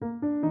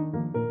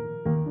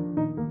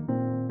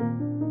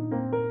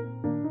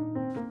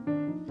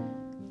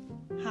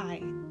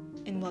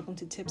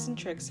welcome to Tips and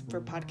Tricks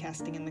for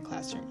Podcasting in the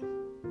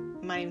Classroom.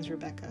 My name is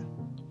Rebecca.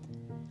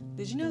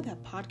 Did you know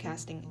that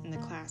podcasting in the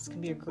class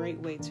can be a great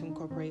way to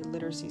incorporate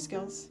literacy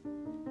skills?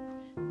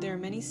 There are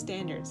many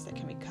standards that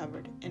can be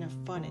covered in a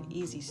fun and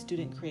easy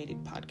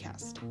student-created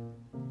podcast.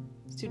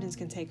 Students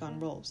can take on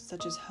roles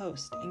such as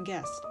host and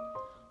guest,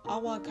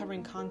 all while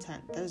covering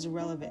content that is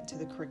relevant to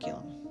the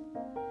curriculum.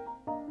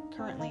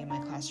 Currently in my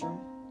classroom,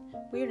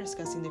 we are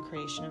discussing the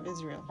creation of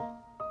Israel.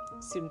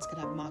 Students could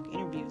have mock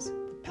interviews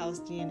with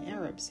Palestinian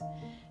Arabs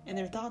and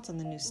their thoughts on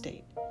the new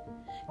state,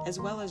 as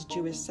well as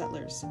Jewish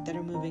settlers that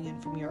are moving in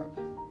from Europe.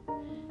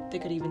 They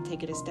could even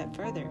take it a step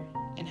further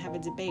and have a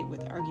debate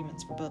with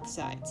arguments for both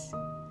sides.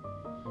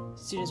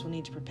 Students will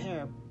need to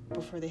prepare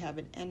before they have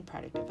an end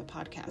product of a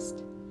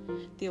podcast.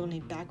 They will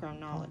need background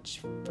knowledge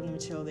from the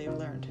material they have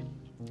learned,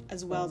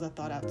 as well as a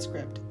thought-out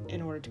script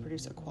in order to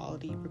produce a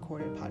quality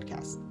recorded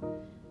podcast.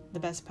 The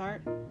best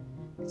part?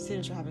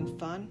 Students are having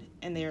fun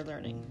and they are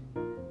learning.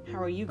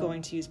 How are you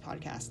going to use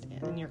podcast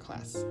in your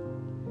class?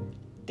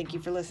 Thank you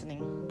for listening.